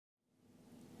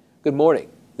Good morning.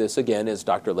 This again is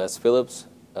Dr. Les Phillips,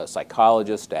 a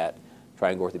psychologist at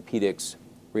Triangle Orthopedics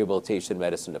Rehabilitation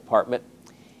Medicine Department.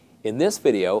 In this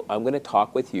video, I'm going to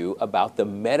talk with you about the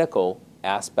medical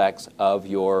aspects of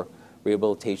your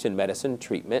rehabilitation medicine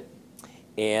treatment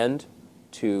and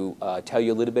to tell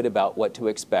you a little bit about what to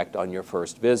expect on your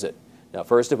first visit. Now,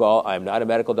 first of all, I'm not a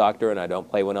medical doctor and I don't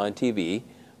play one on TV,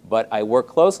 but I work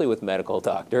closely with medical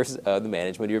doctors, the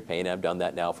management of your pain. I've done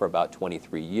that now for about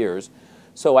 23 years.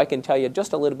 So I can tell you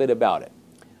just a little bit about it.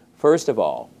 First of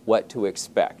all, what to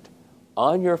expect.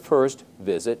 On your first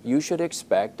visit, you should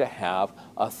expect to have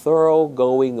a thorough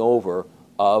going over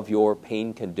of your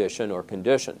pain condition or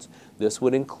conditions. This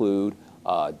would include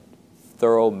a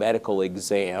thorough medical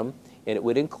exam, and it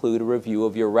would include a review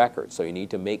of your records. So you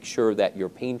need to make sure that your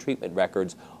pain treatment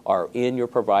records are in your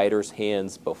provider's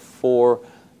hands before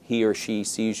he or she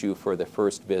sees you for the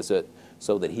first visit,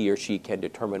 so that he or she can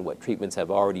determine what treatments have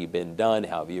already been done,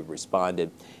 how you've responded,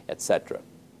 etc.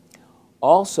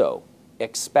 Also,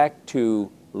 expect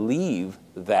to leave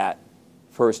that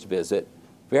first visit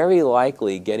very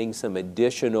likely getting some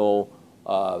additional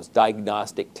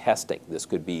diagnostic testing. This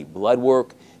could be blood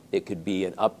work, it could be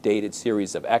an updated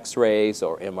series of x-rays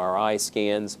or MRI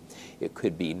scans, it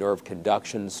could be nerve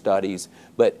conduction studies,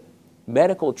 but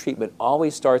medical treatment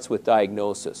always starts with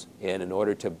diagnosis, and in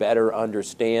order to better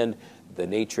understand the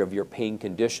nature of your pain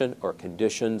condition or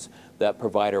conditions, that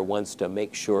provider wants to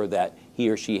make sure that he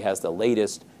or she has the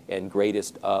latest and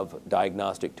greatest of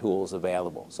diagnostic tools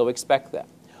available. So expect that.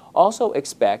 Also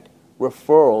expect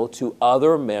referral to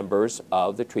other members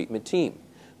of the treatment team.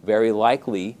 Very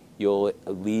likely you'll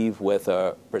leave with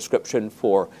a prescription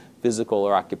for physical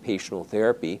or occupational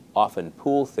therapy, often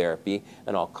pool therapy,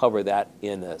 and I'll cover that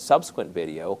in a subsequent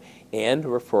video, and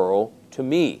referral to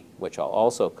me, which I'll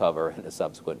also cover in a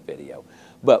subsequent video.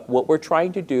 But what we're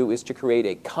trying to do is to create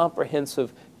a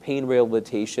comprehensive pain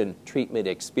rehabilitation treatment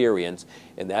experience,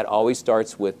 and that always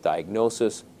starts with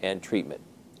diagnosis and treatment.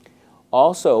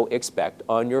 Also expect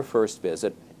on your first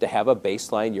visit to have a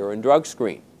baseline urine drug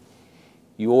screen.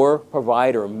 Your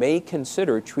provider may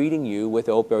consider treating you with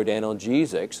opioid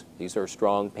analgesics. These are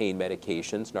strong pain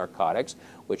medications, narcotics,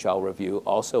 which I'll review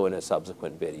also in a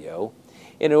subsequent video.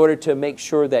 In order to make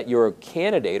sure that you're a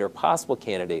candidate or possible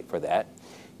candidate for that,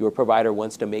 your provider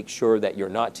wants to make sure that you're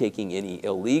not taking any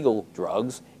illegal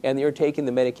drugs and that you're taking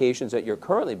the medications that you're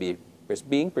currently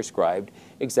being prescribed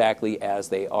exactly as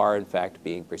they are in fact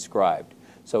being prescribed.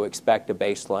 So expect a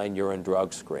baseline urine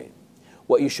drug screen.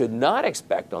 What you should not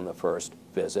expect on the first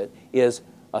visit is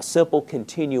a simple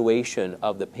continuation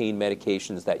of the pain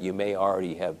medications that you may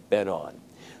already have been on.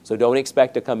 So don't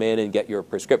expect to come in and get your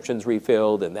prescriptions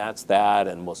refilled and that's that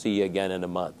and we'll see you again in a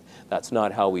month. That's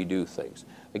not how we do things.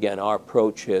 Again, our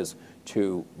approach is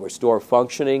to restore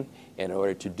functioning, and in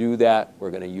order to do that,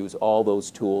 we're going to use all those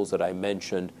tools that I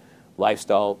mentioned: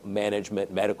 lifestyle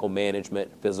management, medical management,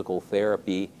 physical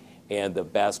therapy, and the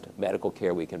best medical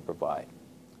care we can provide.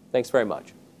 Thanks very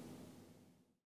much.